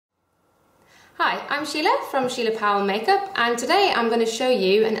Hi, I'm Sheila from Sheila Powell Makeup, and today I'm going to show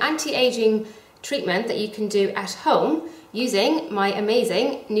you an anti-aging treatment that you can do at home using my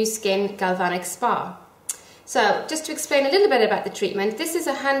amazing Nu Skin Galvanic Spa. So just to explain a little bit about the treatment, this is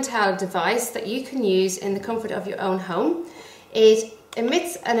a handheld device that you can use in the comfort of your own home. It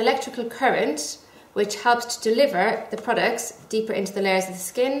emits an electrical current which helps to deliver the products deeper into the layers of the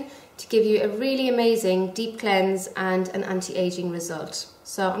skin to give you a really amazing deep cleanse and an anti-aging result.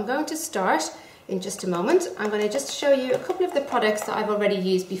 So I'm going to start in just a moment. I'm going to just show you a couple of the products that I've already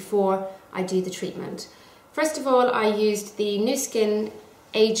used before I do the treatment. First of all, I used the Nu Skin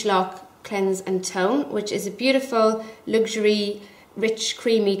Age Lock Cleanse and Tone, which is a beautiful luxury rich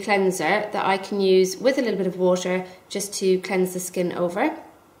creamy cleanser that I can use with a little bit of water just to cleanse the skin over.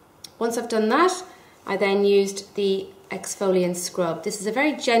 Once I've done that, I then used the exfoliant scrub. This is a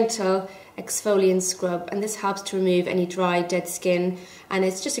very gentle exfoliant scrub, and this helps to remove any dry dead skin, and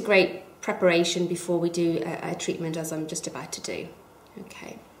it's just a great preparation before we do a treatment, as I'm just about to do.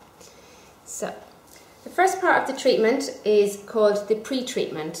 Okay, so the first part of the treatment is called the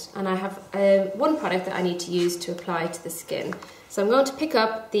pre-treatment, and I have one product that I need to use to apply to the skin. So I'm going to pick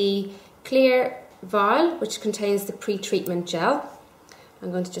up the clear vial which contains the pre-treatment gel.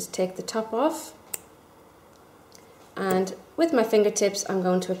 I'm going to just take the top off, and with my fingertips I'm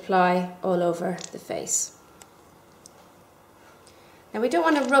going to apply all over the face. Now we don't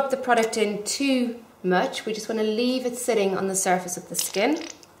want to rub the product in too much, we just want to leave it sitting on the surface of the skin.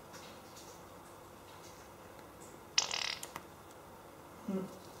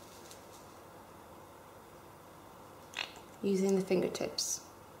 Using the fingertips.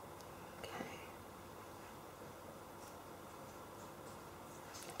 Okay.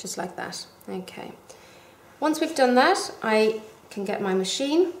 Just like that. Okay. Once we've done that, I can get my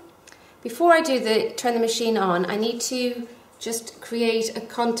machine. Before I turn the machine on, I need to just create a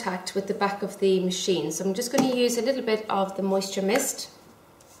contact with the back of the machine. So I'm just going to use a little bit of the moisture mist,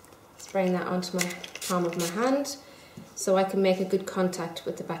 spraying that onto my palm of my hand so I can make a good contact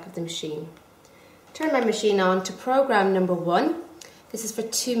with the back of the machine. Turn my machine on to program number 1. This is for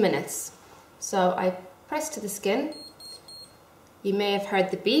 2 minutes. So I press to the skin. You may have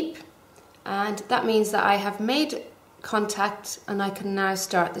heard the beep, and that means that I have made contact and I can now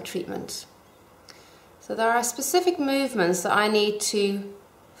start the treatment. So there are specific movements that I need to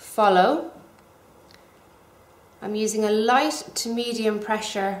follow. I'm using a light to medium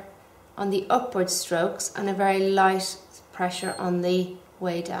pressure on the upward strokes and a very light pressure on the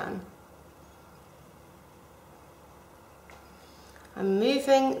way down. I'm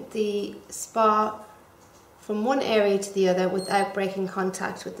moving the spa from one area to the other without breaking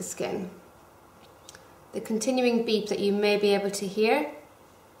contact with the skin. The continuing beep that you may be able to hear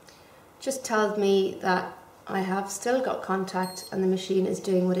just tells me that I have still got contact and the machine is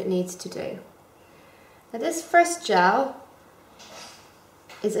doing what it needs to do. Now this first gel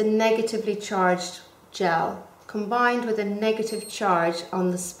is a negatively charged gel combined with a negative charge on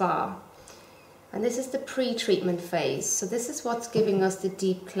the spa. And this is the pre-treatment phase, so this is what's giving us the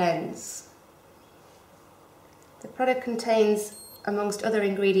deep cleanse. The product contains, amongst other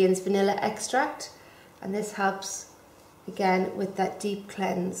ingredients, vanilla extract, and this helps again with that deep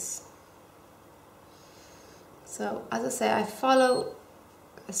cleanse. So as I say, I follow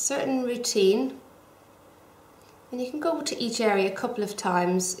a certain routine, and you can go to each area a couple of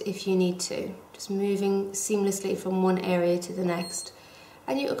times if you need to, just moving seamlessly from one area to the next.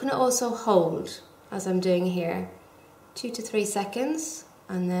 And you can also hold, as I'm doing here, 2 to 3 seconds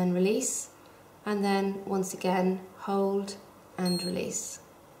and then release, and then once again hold and release.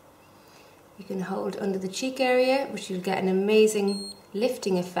 You can hold under the cheek area, which you'll get an amazing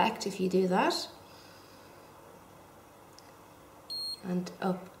lifting effect if you do that, and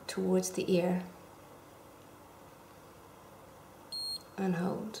up towards the ear and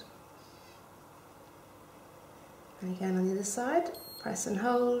hold. And again on the other side, press and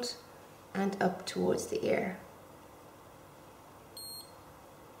hold, and up towards the ear.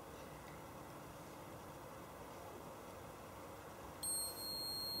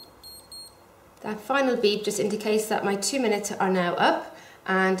 That final beep just indicates that my 2 minutes are now up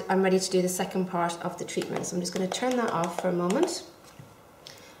and I'm ready to do the second part of the treatment. So I'm just going to turn that off for a moment.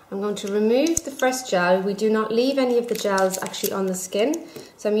 I'm going to remove the first gel. We do not leave any of the gels actually on the skin.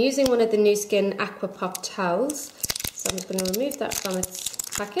 So I'm using one of the Nu Skin Aqua Pop towels. So I'm just going to remove that from its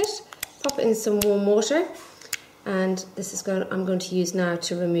packet, pop it in some warm water, and this is I'm going to use now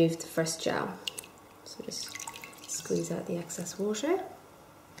to remove the first gel. So just squeeze out the excess water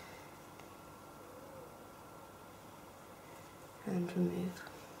and remove.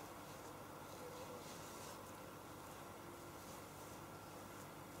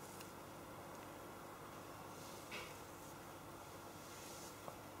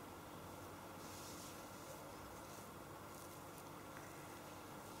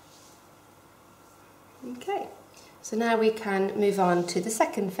 Okay, so now we can move on to the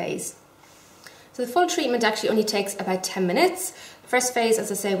second phase. So the full treatment actually only takes about 10 minutes. The first phase,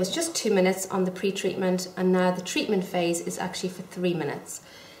 as I say, was just 2 minutes on the pre-treatment, and now the treatment phase is actually for 3 minutes.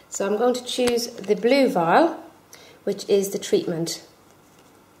 So I'm going to choose the blue vial, which is the treatment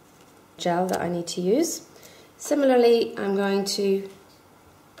gel that I need to use. Similarly, I'm going to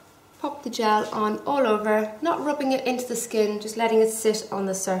pop the gel on all over, not rubbing it into the skin, just letting it sit on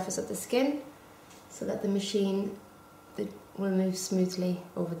the surface of the skin so that the machine will move smoothly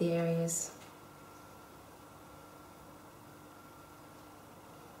over the areas.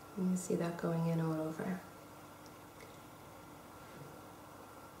 You can see that going in all over.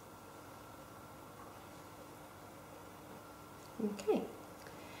 Okay,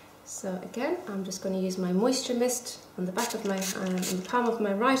 so again, I'm just going to use my moisture mist on the back of my hand, on the palm of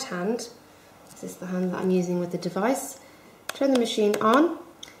my right hand. This is the hand that I'm using with the device. Turn the machine on.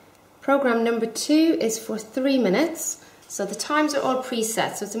 Program number 2 is for 3 minutes. So the times are all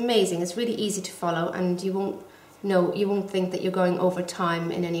preset, so it's amazing. It's really easy to follow, and you won't think that you're going over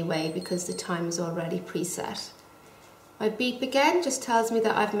time in any way because the time is already preset. My beep again just tells me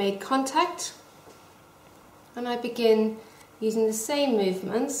that I've made contact, and I begin using the same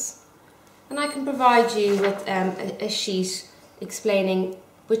movements, and I can provide you with a sheet explaining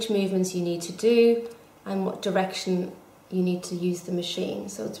which movements you need to do and what direction you need to use the machine.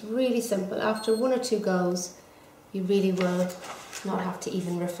 So it's really simple. After 1 or 2 goes, you really will not have to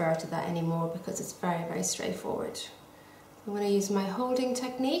even refer to that anymore because it's very, very straightforward. I'm going to use my holding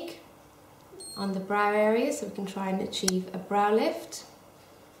technique on the brow area so we can try and achieve a brow lift,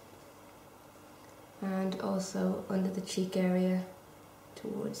 and also under the cheek area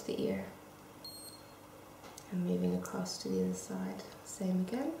towards the ear, and moving across to the other side. Same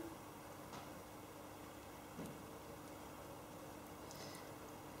again.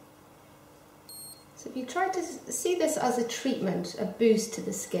 So if you try to see this as a treatment, a boost to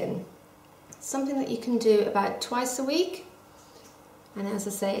the skin, it's something that you can do about twice a week, and as I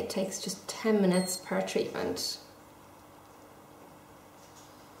say, it takes just 10 minutes per treatment.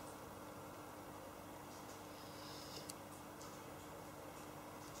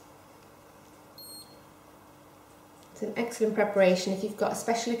 It's an excellent preparation if you've got a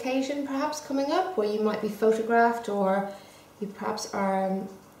special occasion perhaps coming up where you might be photographed, or you perhaps are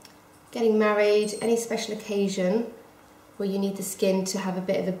getting married, any special occasion where you need the skin to have a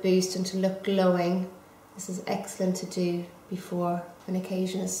bit of a boost and to look glowing. This is excellent to do before an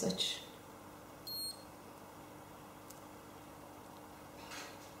occasion as such.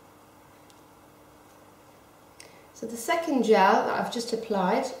 So the second gel that I've just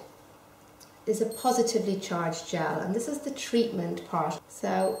applied is a positively charged gel, and this is the treatment part.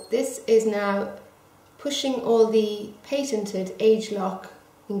 So this is now pushing all the patented age lock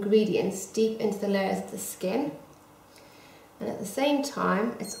ingredients deep into the layers of the skin, and at the same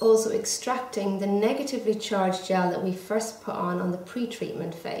time it's also extracting the negatively charged gel that we first put on the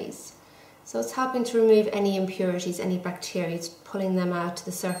pre-treatment phase. So it's helping to remove any impurities, any bacteria, it's pulling them out to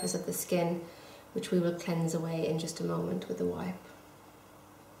the surface of the skin, which we will cleanse away in just a moment with a wipe.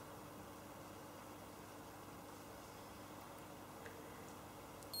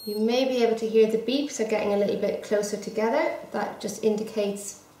 You may be able to hear the beeps are getting a little bit closer together. That just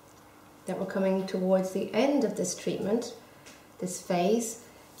indicates that we're coming towards the end of this treatment, this phase.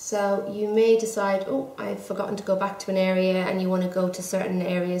 So you may decide, oh, I've forgotten to go back to an area, and you want to go to certain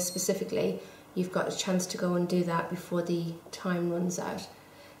areas specifically. You've got a chance to go and do that before the time runs out.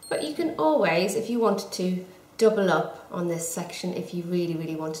 But you can always, if you wanted to, double up on this section if you really,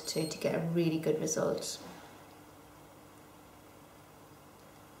 really wanted to get a really good result.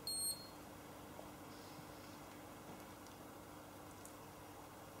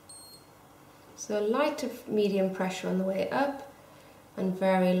 So light to medium pressure on the way up and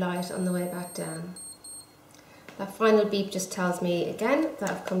very light on the way back down. That final beep just tells me again that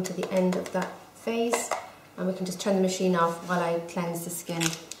I've come to the end of that phase, and we can just turn the machine off while I cleanse the skin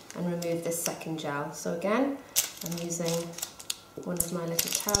and remove this second gel. So again, I'm using one of my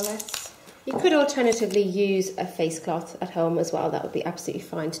little towelettes. You could alternatively use a face cloth at home as well. That would be absolutely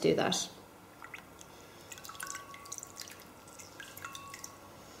fine to do that.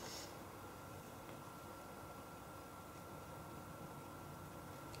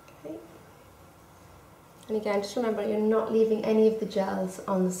 And again, just remember, you're not leaving any of the gels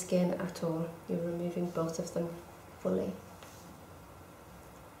on the skin at all. You're removing both of them fully.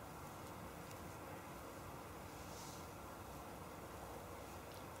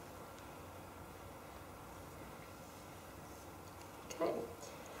 Okay,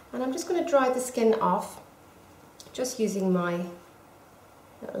 and I'm just going to dry the skin off, just using my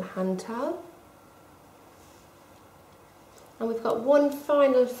little hand towel. And we've got one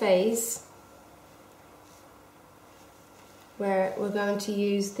final phase where we're going to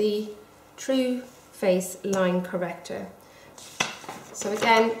use the True Face Line Corrector. So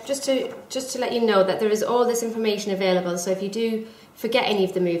again, just to let you know that there is all this information available, so if you do forget any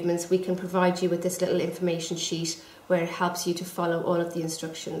of the movements, we can provide you with this little information sheet where it helps you to follow all of the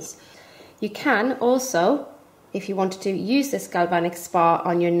instructions. You can also, if you wanted to, use this galvanic spa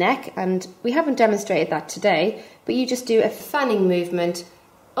on your neck, and we haven't demonstrated that today, but you just do a fanning movement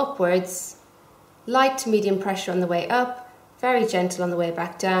upwards, light to medium pressure on the way up, very gentle on the way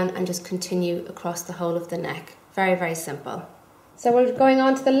back down, and just continue across the whole of the neck. Very, very simple. So we're going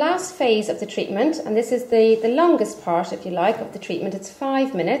on to the last phase of the treatment, and this is the longest part, if you like, of the treatment. It's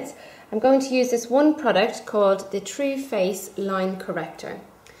 5 minutes. I'm going to use this one product called the True Face Line Corrector.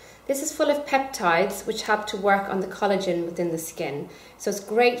 This is full of peptides which help to work on the collagen within the skin. So it's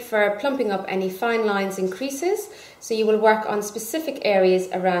great for plumping up any fine lines and creases. So you will work on specific areas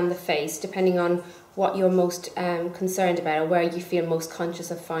around the face depending on what you're most concerned about or where you feel most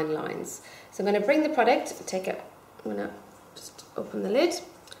conscious of fine lines. So I'm going to bring the product, I'm going to just open the lid,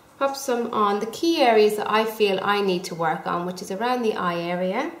 pop some on the key areas that I feel I need to work on, which is around the eye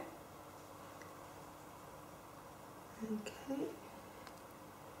area. Okay.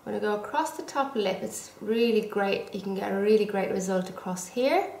 I'm going to go across the top lip. It's really great. You can get a really great result across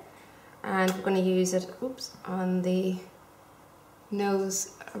here. And we're going to use it, on the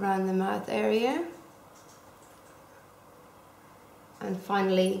nose around the mouth area. And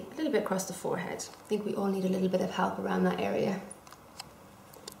finally, a little bit across the forehead. I think we all need a little bit of help around that area.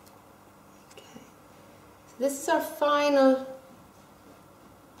 Okay. So this is our final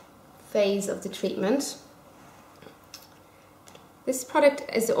phase of the treatment. This product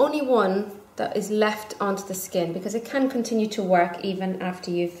is the only one that is left onto the skin because it can continue to work even after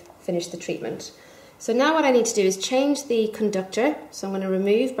you've finished the treatment. So now what I need to do is change the conductor. So I'm going to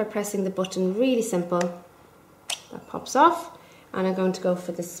remove by pressing the button, really simple. That pops off. And I'm going to go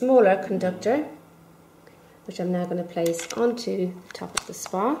for the smaller conductor, which I'm now going to place onto the top of the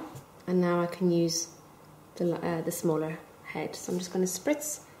spa. And now I can use the smaller head. So I'm just going to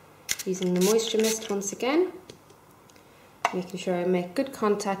spritz using the moisture mist once again, making sure I make good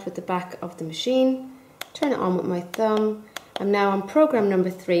contact with the back of the machine. Turn it on with my thumb. I'm now on program number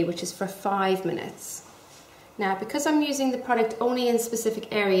 3, which is for 5 minutes. Now, because I'm using the product only in specific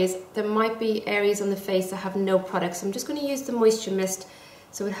areas, there might be areas on the face that have no product. So I'm just going to use the moisture mist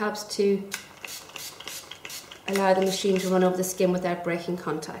so it helps to allow the machine to run over the skin without breaking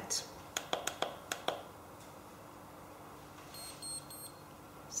contact.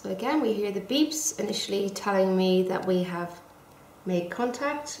 So again, we hear the beeps initially telling me that we have made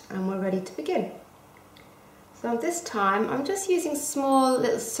contact and we're ready to begin. So this time, I'm just using small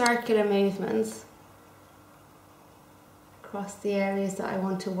little circular movements across the areas that I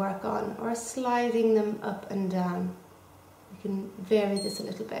want to work on, or sliding them up and down. You can vary this a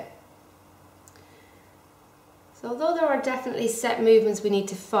little bit. So although there are definitely set movements we need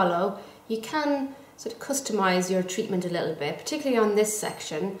to follow, you can sort of customize your treatment a little bit, particularly on this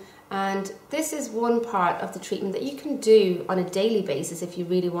section. And this is one part of the treatment that you can do on a daily basis if you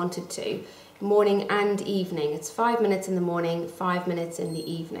really wanted to, morning and evening. It's 5 minutes in the morning, 5 minutes in the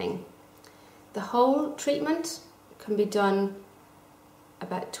evening. The whole treatment can be done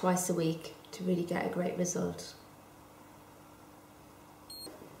about twice a week to really get a great result.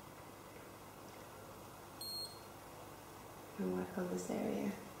 And work on this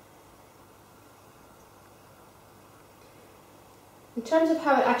area. In terms of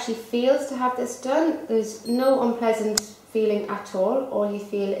how it actually feels to have this done, there's no unpleasant feeling at all. All you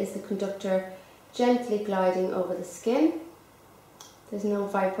feel is the conductor gently gliding over the skin. There's no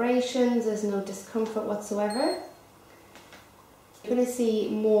vibrations, there's no discomfort whatsoever. You're going to see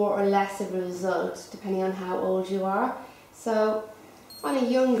more or less of a result depending on how old you are. So on a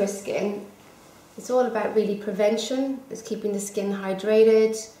younger skin, it's all about really prevention. It's keeping the skin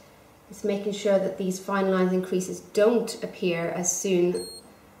hydrated. It's making sure that these fine lines and creases don't appear as soon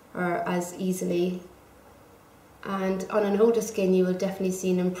or as easily. And on an older skin, you will definitely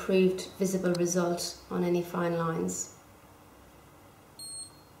see an improved visible result on any fine lines.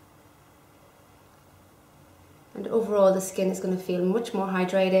 And overall, the skin is going to feel much more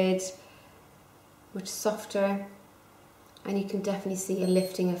hydrated, much softer, and you can definitely see a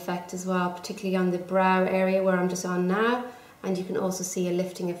lifting effect as well, particularly on the brow area where I'm just on now, and you can also see a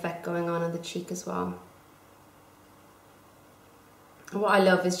lifting effect going on the cheek as well. And what I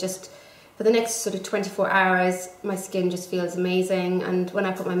love is just for the next sort of 24 hours, my skin just feels amazing, and when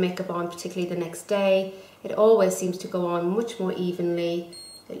I put my makeup on, particularly the next day, it always seems to go on much more evenly.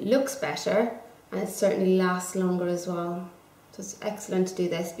 It looks better, and it certainly lasts longer as well. So it's excellent to do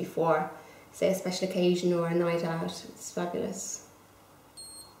this before, say, a special occasion or a night out. It's fabulous.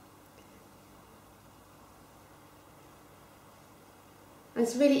 And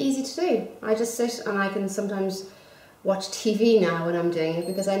it's really easy to do. I just sit and I can sometimes watch TV now when I'm doing it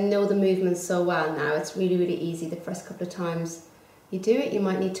because I know the movements so well now. It's really, really easy. The first couple of times you do it, you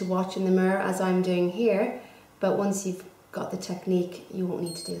might need to watch in the mirror as I'm doing here, but once you've got the technique, you won't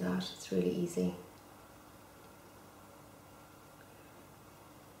need to do that. It's really easy.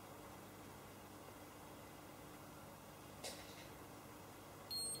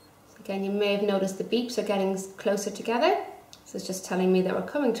 So again, you may have noticed the beeps are getting closer together. So it's just telling me that we're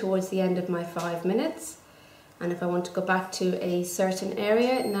coming towards the end of my 5 minutes. And if I want to go back to a certain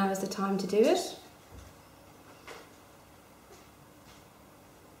area, now is the time to do it.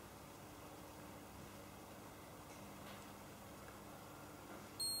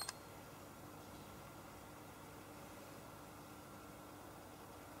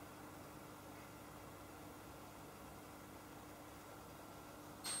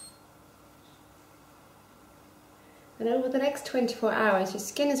 And over the next 24 hours, your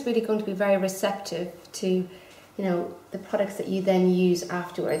skin is really going to be very receptive to, the products that you then use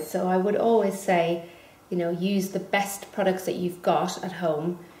afterwards. So I would always say, use the best products that you've got at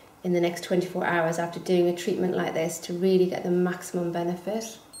home in the next 24 hours after doing a treatment like this to really get the maximum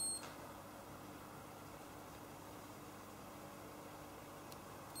benefit.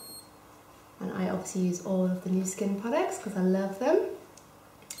 And I obviously use all of the new skin products because I love them.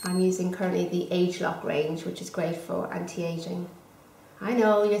 I'm using currently the Age Lock range, which is great for anti-aging. I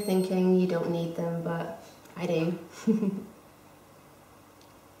know you're thinking you don't need them, but I do.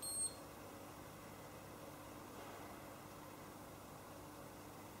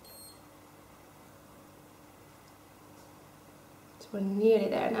 So we're nearly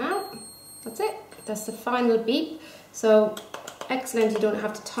there now. That's it. That's the final beep. So excellent, you don't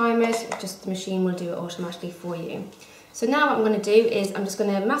have to time it, just the machine will do it automatically for you. So now what I'm going to do is I'm just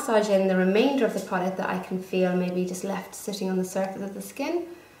going to massage in the remainder of the product that I can feel maybe just left sitting on the surface of the skin.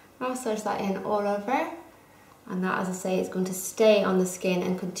 Massage that in all over, and that, as I say, is going to stay on the skin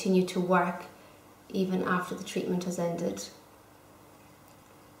and continue to work even after the treatment has ended.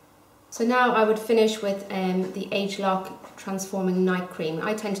 So now I would finish with the Age Lock Transforming Night Cream.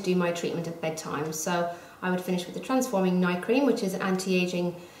 I tend to do my treatment at bedtime, so I would finish with the Transforming Night Cream, which is an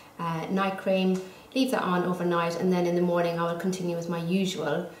anti-aging night cream. Leave that on overnight, and then in the morning I will continue with my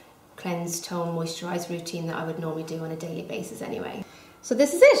usual cleanse, tone, moisturise routine that I would normally do on a daily basis anyway. So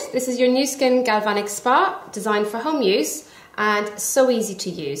this is it. This is your Nu Skin Galvanic Spa, designed for home use and so easy to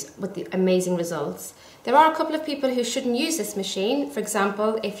use with the amazing results. There are a couple of people who shouldn't use this machine. For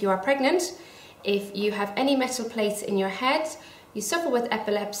example, if you are pregnant, if you have any metal plates in your head, you suffer with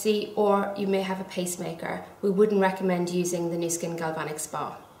epilepsy, or you may have a pacemaker. We wouldn't recommend using the Nu Skin Galvanic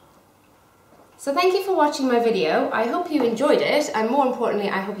Spa. So thank you for watching my video. I hope you enjoyed it, and more importantly,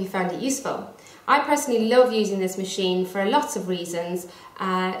 I hope you found it useful. I personally love using this machine for lots of reasons.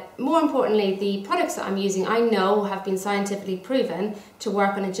 More importantly, the products that I'm using I know have been scientifically proven to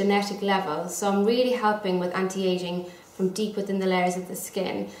work on a genetic level, so I'm really helping with anti-aging from deep within the layers of the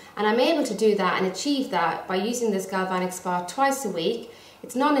skin. And I'm able to do that and achieve that by using this Galvanic Spa twice a week.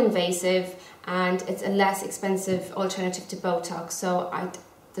 It's non-invasive and it's a less expensive alternative to Botox, so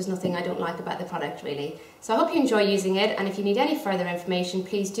there's nothing I don't like about the product really. So I hope you enjoy using it, and if you need any further information,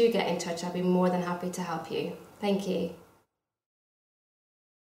 please do get in touch. I'll be more than happy to help you. Thank you.